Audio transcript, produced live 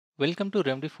Welcome to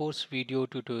Remedyforce video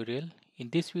tutorial. In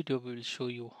this video, we will show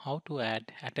you how to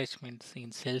add attachments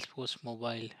in Salesforce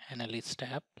Mobile Analyst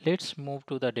app. Let's move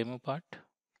to the demo part.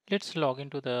 Let's log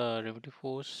into the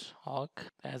Remedyforce org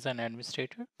as an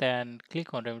administrator. Then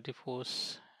click on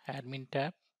Remedyforce admin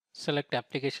tab. Select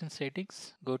application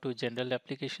settings. Go to general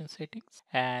application settings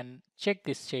and check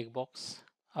this checkbox.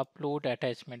 Upload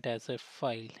attachment as a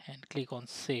file and click on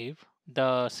save.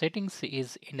 The settings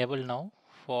is enabled now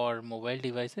for mobile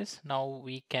devices. Now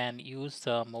we can use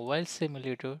the mobile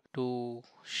simulator to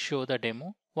show the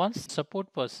demo. Once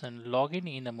support person log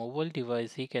in a mobile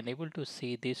device, he can able to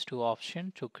see these two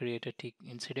options to create a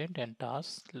incident and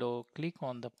task. Click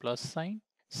on the plus sign,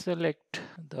 select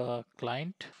the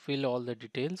client, fill all the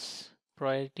details,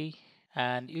 priority,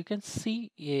 and you can see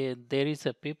there is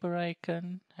a paper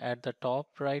icon at the top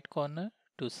right corner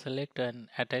to select an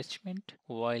attachment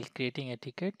while creating a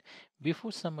ticket.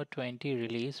 Before summer 20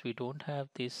 release, we don't have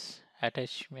this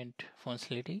attachment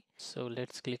functionality. So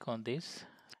let's click on this.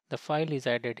 The file is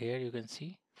added here. You can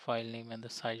see file name and the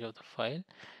size of the file.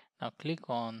 Now click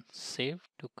on save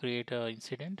to create an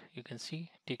incident. You can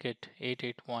see ticket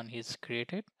 881 is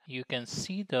created. You can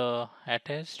see the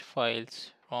attached files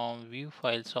from view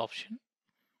files option.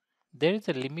 There is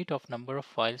a limit of number of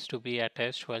files to be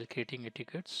attached while creating a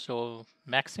ticket. So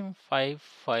maximum 5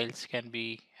 files can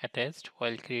be attached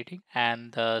while creating,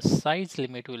 and the size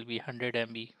limit will be 100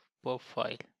 MB per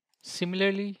file.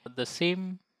 Similarly, the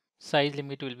same size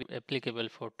limit will be applicable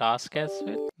for task as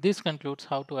well. This concludes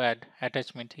how to add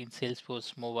attachment in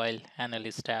Salesforce Mobile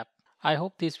Analyst app. I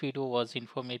hope this video was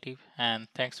informative and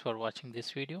thanks for watching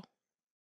this video.